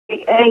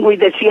angry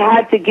that she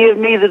had to give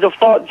me the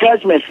default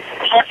judgment.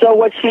 So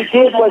what she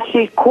did was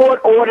she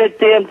court ordered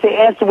them to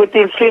answer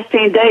within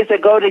 15 days or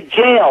go to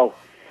jail.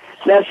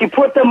 Now, she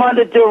put them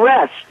under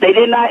duress. They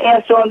did not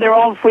answer on their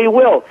own free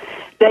will.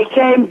 They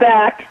came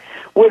back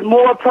with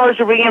more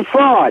perjury and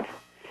fraud.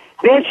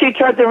 Then she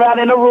turned around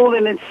in a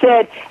ruling and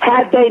said,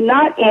 had they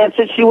not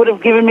answered, she would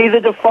have given me the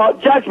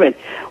default judgment.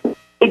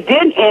 It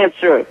didn't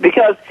answer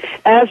because,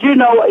 as you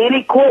know,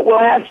 any court will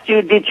ask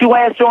you, did you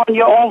answer on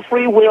your own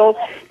free will?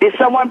 Did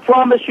someone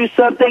promise you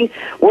something?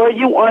 Were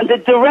you under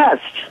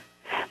duress?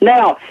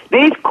 Now,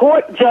 these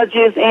court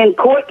judges in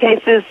court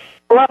cases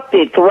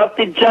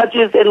corrupted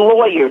judges and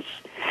lawyers.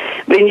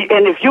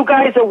 And if you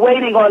guys are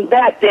waiting on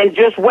that, then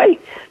just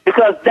wait,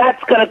 because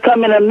that's going to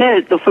come in a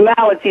minute, the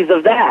formalities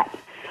of that.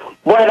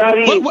 But I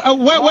mean,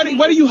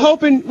 what are you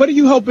hoping? What are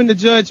you hoping the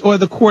judge or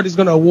the court is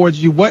going to award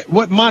you?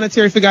 What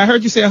monetary figure? I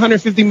heard you say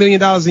 $150 million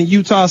in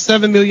Utah,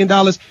 $7 million.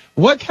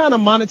 What kind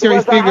of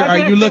monetary figure are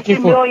you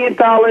looking for?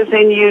 $150 million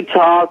in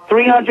Utah,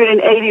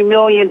 $380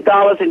 million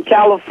in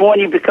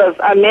California, because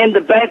I'm in the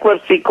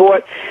bankruptcy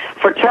court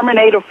for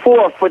Terminator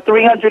 4 for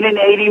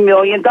 $380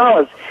 million.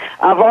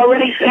 I've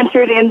already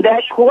entered in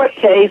that court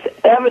case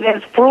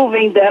evidence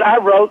proving that I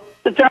wrote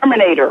the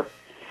Terminator.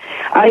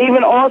 I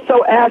even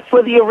also asked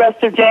for the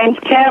arrest of James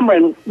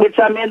Cameron, which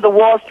I'm in the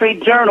Wall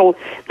Street Journal.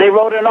 They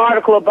wrote an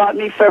article about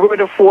me February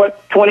the 4th,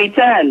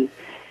 2010.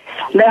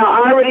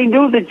 Now, I already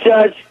knew the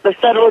judge, the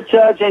federal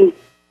judge in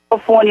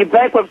California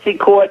bankruptcy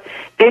court,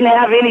 didn't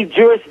have any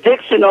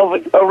jurisdiction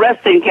over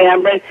arresting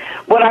Cameron,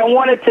 but I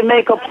wanted to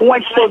make a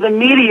point so the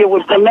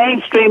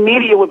mainstream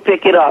media would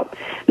pick it up.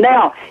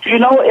 Now, you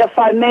know, if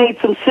I made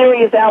some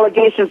serious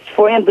allegations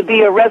for him to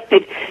be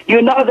arrested,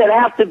 you know there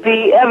have to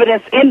be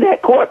evidence in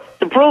that court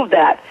to prove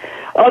that.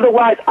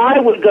 Otherwise, I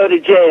would go to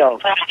jail.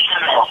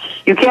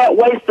 You can't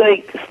waste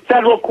the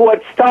federal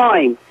court's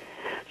time.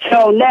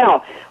 So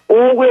now,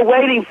 all we're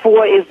waiting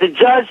for is the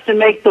judge to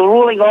make the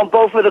ruling on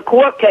both of the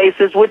court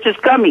cases, which is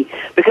coming,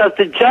 because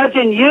the judge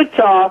in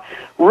Utah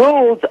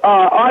ruled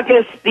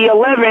August the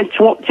 11th,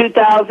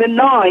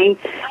 2009,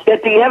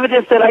 that the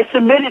evidence that I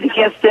submitted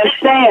against them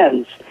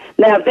stands.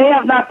 Now, they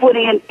have not put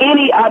in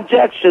any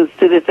objections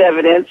to this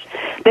evidence.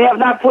 They have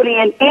not put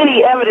in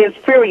any evidence,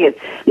 period.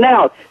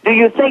 Now, do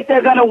you think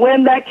they're going to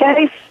win that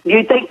case? Do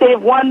you think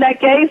they've won that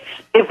case?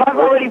 If I've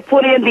already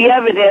put in the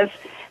evidence,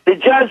 the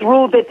judge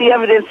ruled that the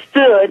evidence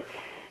stood,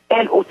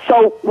 and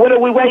so what are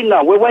we waiting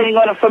on? We're waiting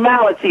on a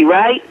formality,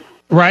 right?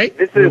 Right.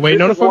 We're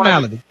waiting on a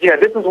formality.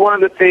 This is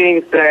one of the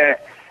things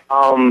that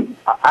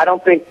I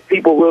don't think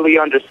people really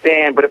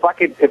understand. But if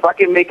I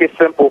can make it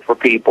simple for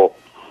people,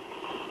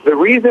 the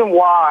reason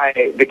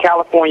why the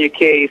California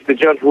case, the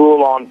judge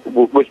ruled on,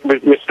 which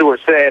Ms. Stewart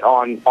said,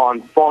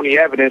 on phony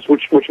evidence,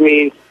 which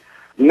means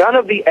none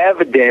of the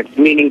evidence,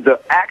 meaning the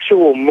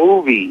actual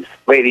movies,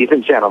 ladies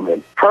and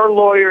gentlemen, her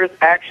lawyers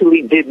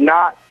actually did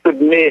not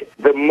submit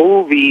the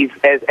movies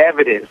as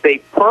evidence. They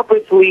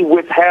purposely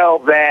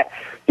withheld that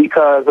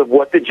because of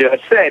what the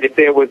judge said. If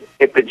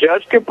the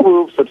judge could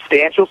prove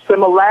substantial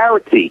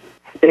similarity,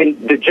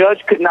 then the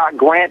judge could not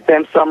grant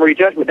them summary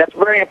judgment. That's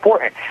very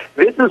important.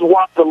 This is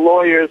why the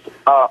lawyers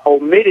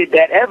omitted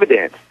that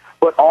evidence.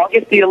 But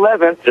August the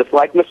 11th, just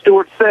like Ms.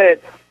 Stewart said,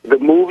 the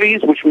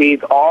movies, which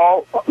means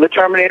all the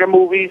Terminator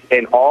movies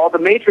and all the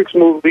Matrix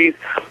movies,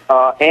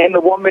 and the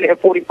 1 minute and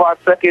 45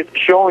 seconds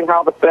showing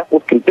how the theft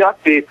was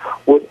conducted,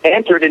 was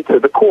entered into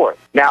the court.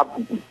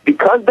 Now,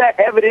 because that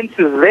evidence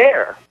is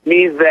there,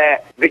 means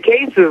that the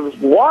case is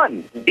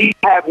won. These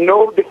have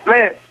no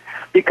defense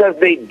because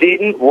they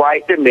didn't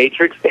write the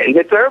Matrix and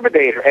the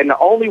Terminator. And the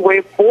only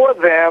way for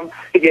them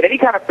to get any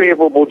kind of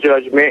favorable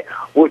judgment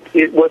was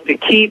to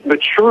keep the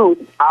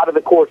truth out of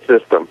the court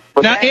system.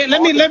 But now, Ed,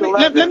 let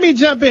me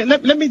jump in.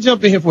 Let me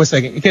jump in here for a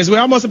second, because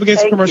we're almost up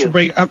against a commercial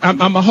break. I'm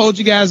gonna hold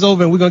you guys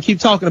over, and we're gonna keep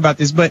talking about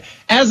this. But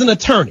as an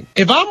attorney,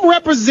 if I'm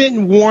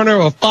representing Warner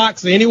or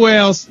Fox or anywhere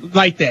else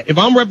like that, if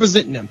I'm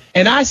representing them,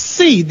 and I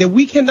see that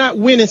we cannot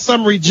win in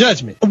summary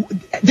judgment,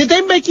 did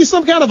they make you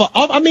some kind of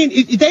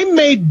they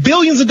made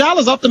billions of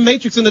dollars off the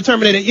Matrix and the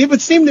Terminator. It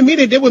would seem to me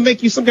that they would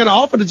make you some kind of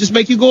offer to just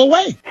make you go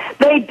away.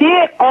 They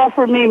did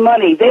offer me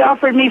money. They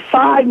offered me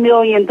 $5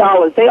 million.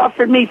 They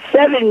offered me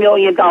 $7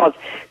 million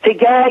to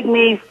gag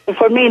me,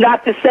 for me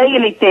not to say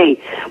anything.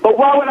 But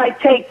why would I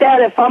take that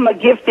if I'm a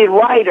gifted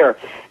writer?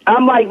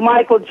 I'm like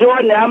Michael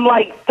Jordan. I'm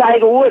like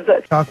Tiger Woods.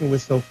 Talking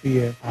with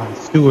Sophia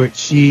Stewart,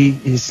 she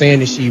is saying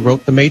that she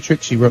wrote the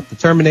Matrix, she wrote the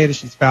Terminator,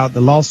 she's filed the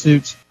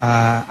lawsuits.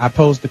 I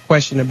posed the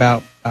question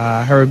about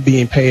her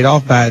being paid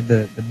off by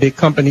the big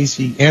companies.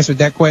 She answered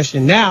that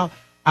question. Now,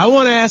 I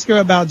want to ask her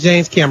about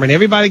James Cameron.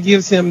 Everybody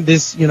gives him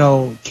this,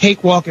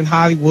 cakewalk in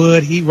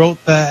Hollywood. He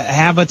wrote the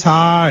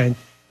Avatar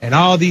and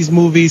all these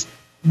movies.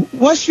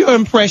 What's your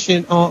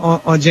impression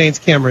on James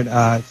Cameron,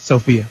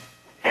 Sophia?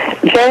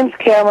 James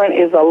Cameron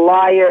is a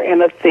liar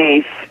and a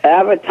thief.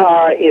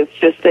 Avatar is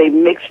just a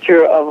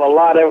mixture of a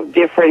lot of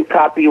different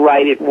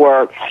copyrighted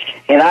work,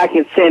 and I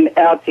can send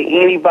out to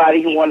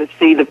anybody who want to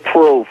see the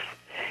proof.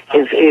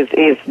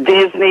 It's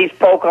Disney's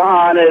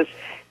Pocahontas,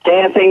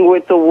 Dancing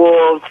with the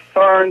Wolves,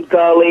 Fern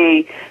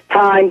Gully,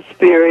 Time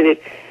Spirited,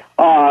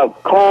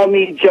 Call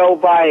Me Joe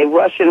by a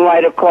Russian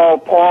writer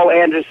called Paul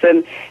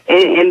Anderson.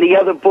 In the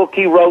other book,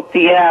 he wrote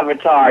The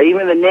Avatar.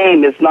 Even the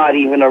name is not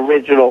even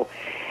original.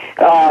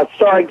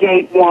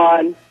 Stargate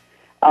 1,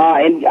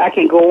 and I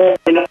can go on,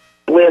 and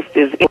the list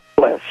is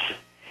endless.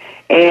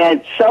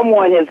 And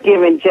someone has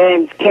given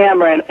James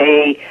Cameron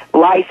a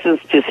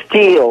license to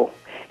steal,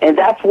 and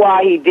that's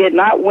why he did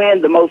not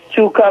win the most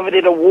two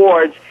coveted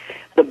awards,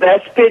 the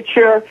Best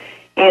Picture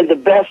and the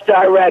Best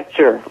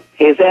Director.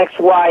 His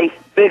ex-wife,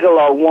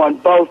 Bigelow, won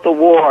both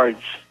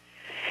awards,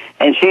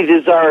 and she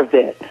deserved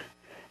it.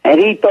 And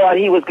he thought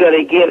he was going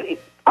to get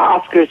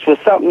Oscars for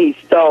something he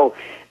stole.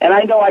 And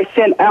I know I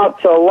sent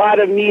out to a lot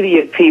of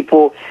media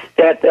people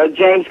that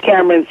James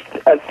Cameron's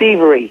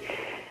thievery.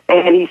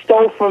 And he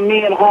stole from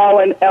me and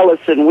Harlan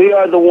Ellison. We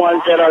are the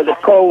ones that are the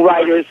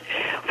co-writers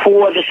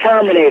for the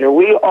Terminator.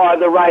 We are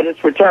the writers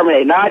for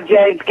Terminator, not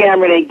James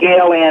Cameron and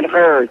Gail Ann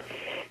Hurd.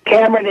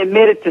 Cameron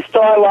admitted to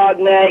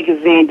Starlog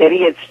magazine that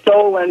he had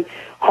stolen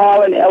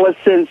Harlan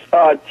Ellison's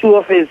two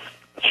of his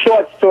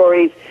short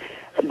stories,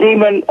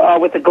 Demon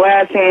with the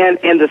Glass Hand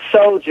and The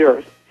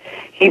Soldier.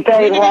 He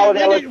paid Harlan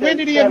Ellison when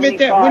did he admit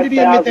that? When did he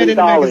admit that in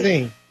the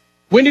magazine?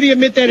 When did he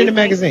admit that in the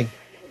magazine?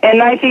 In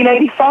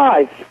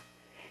 1985.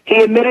 He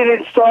admitted it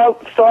in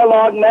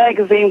Starlog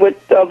magazine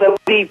with the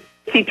lady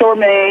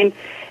Tormain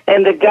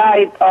and the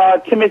guy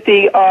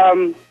Timothy.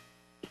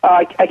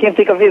 I can't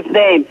think of his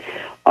name,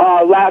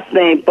 last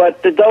name,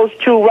 but those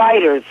two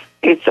writers.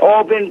 It's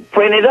all been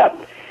printed up.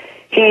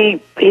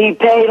 He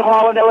paid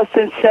Harlan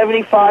Ellison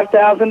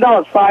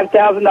 $75,000,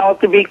 $5,000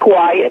 to be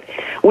quiet.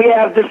 We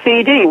have the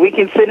CD. We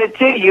can send it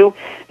to you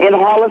in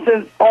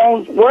Harlan's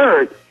own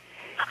word.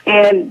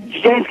 And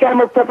James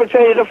Cameron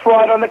perpetrated a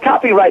fraud on the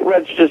copyright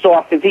registrar's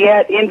office. He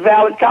had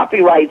invalid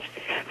copyrights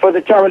for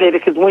the Terminator,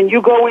 because when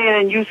you go in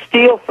and you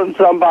steal from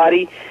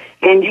somebody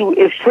and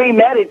it's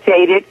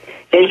premeditated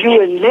and you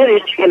admit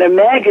it in a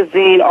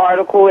magazine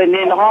article, and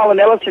then Harlan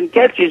Ellison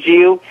catches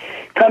you,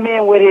 come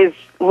in with his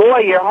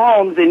lawyer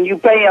Holmes, and you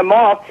pay him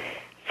off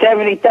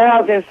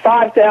 $70,000,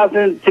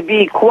 $5,000 to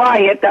be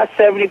quiet, that's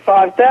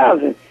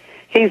 $75,000.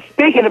 He's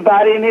speaking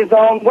about it in his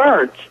own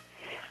words.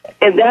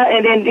 And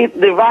then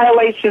the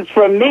violations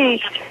from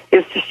me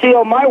is to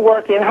steal my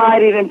work and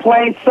hide it in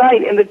plain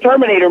sight in the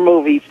Terminator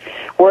movies,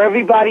 where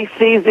everybody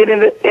sees it in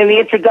the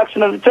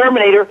introduction of the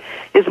Terminator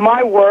is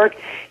my work,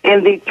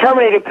 and the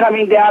Terminator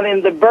coming down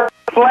in the burning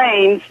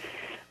flames,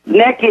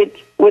 naked,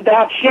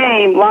 without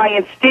shame,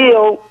 lying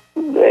still,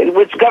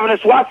 which Governor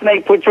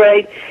Schwazenegger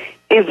portrayed,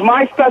 is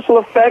my special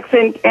effects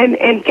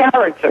and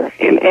character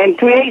and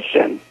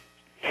creation.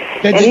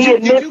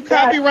 Did you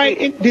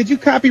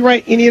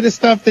copyright any of the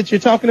stuff that you're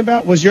talking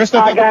about? Was your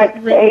stuff? I got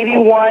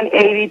 81,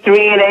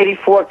 83, and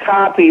 84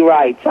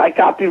 copyrights. I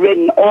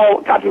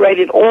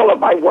copyrighted all of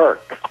my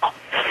work.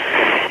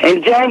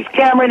 And James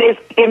Cameron is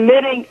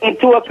admitting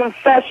into a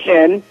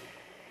confession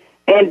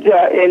in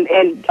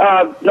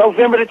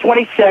November the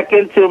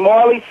 22nd to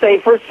Marley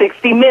Safer,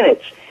 60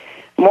 Minutes.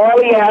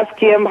 Marley asked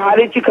him, "How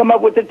did you come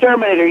up with the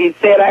Terminator?" He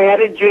said, "I had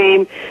a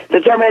dream.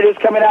 The Terminator's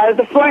coming out of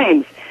the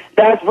flames."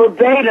 That's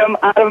verbatim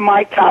out of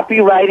my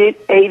copyrighted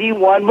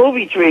 81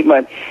 movie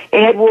treatment.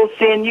 Ed will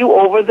send you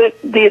over the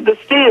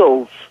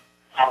stills.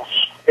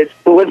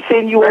 We'll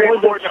send you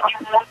over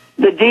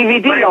the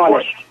DVD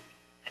on it.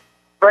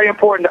 Very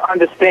important to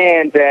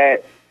understand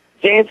that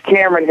James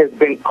Cameron has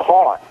been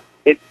caught.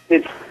 It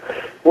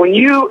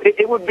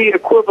would be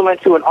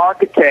equivalent to an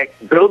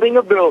architect building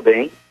a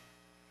building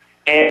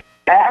and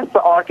ask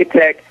the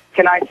architect,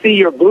 "Can I see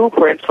your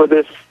blueprints for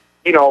this,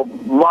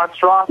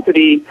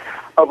 monstrosity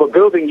of a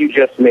building you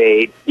just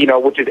made,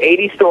 which is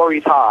 80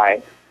 stories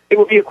high?" It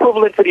would be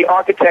equivalent to the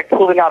architect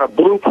pulling out a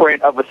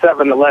blueprint of a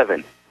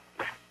 7-Eleven.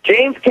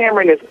 James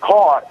Cameron is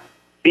caught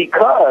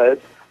because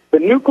the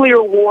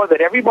nuclear war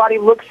that everybody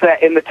looks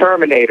at in the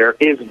Terminator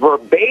is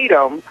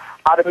verbatim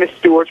out of Miss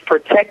Stewart's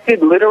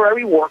protected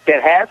literary work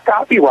that has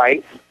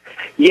copyrights,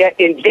 yet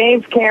in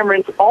James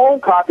Cameron's own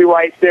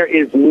copyrights there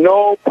is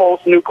no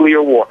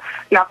post-nuclear war.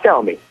 Now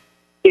tell me,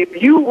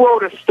 if you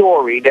wrote a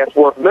story that's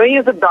worth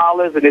millions of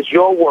dollars and it's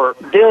your work,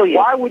 billions,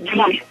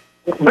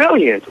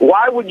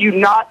 why would you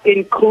not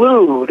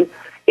include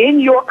in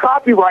your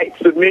copyright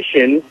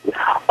submissions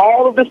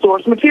all of the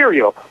source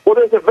material? Well,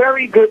 there's a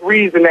very good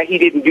reason that he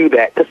didn't do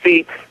that. To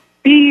see,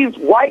 thieves,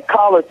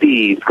 white-collar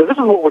thieves, because this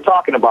is what we're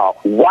talking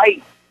about,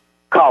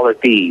 white-collar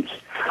thieves,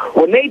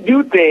 when they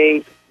do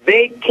things,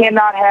 they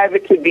cannot have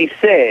it to be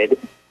said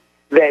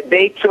that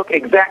they took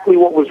exactly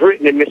what was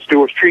written in Miss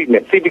Stewart's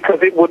treatment. See, because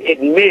it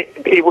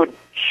would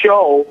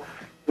show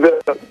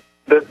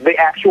the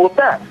actual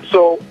theft.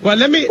 So, well,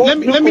 let me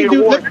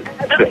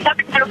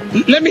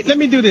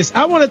do this.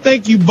 I want to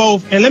thank you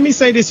both, and let me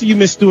say this to you,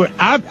 Miss Stewart.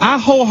 I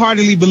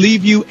wholeheartedly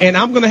believe you, and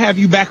I'm going to have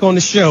you back on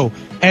the show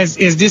as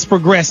this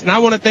progresses. And I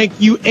want to thank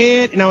you,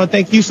 Ed, and I want to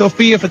thank you,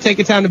 Sophia, for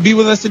taking time to be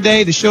with us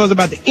today. The show is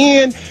about to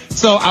end,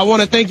 so I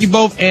want to thank you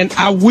both, and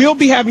I will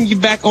be having you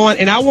back on,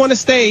 and I want to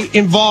stay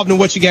involved in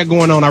what you got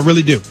going on. I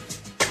really do.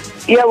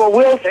 Yeah, well,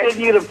 we'll send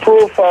you the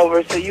proof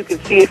over so you can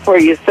see it for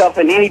yourself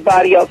and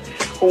anybody else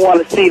who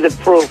want to see the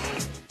proof.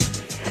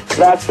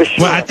 That's for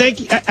sure. Well, I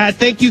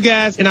thank you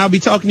guys, and I'll be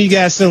talking to you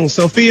guys soon.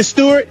 Sophia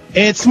Stewart,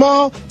 Ed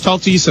Small,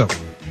 talk to you soon.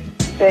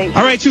 Thank you.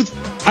 All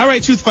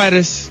right, Truth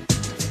Fighters.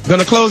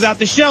 Gonna close out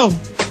the show.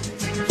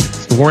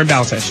 It's the Warren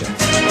Ballentine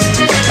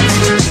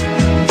Show.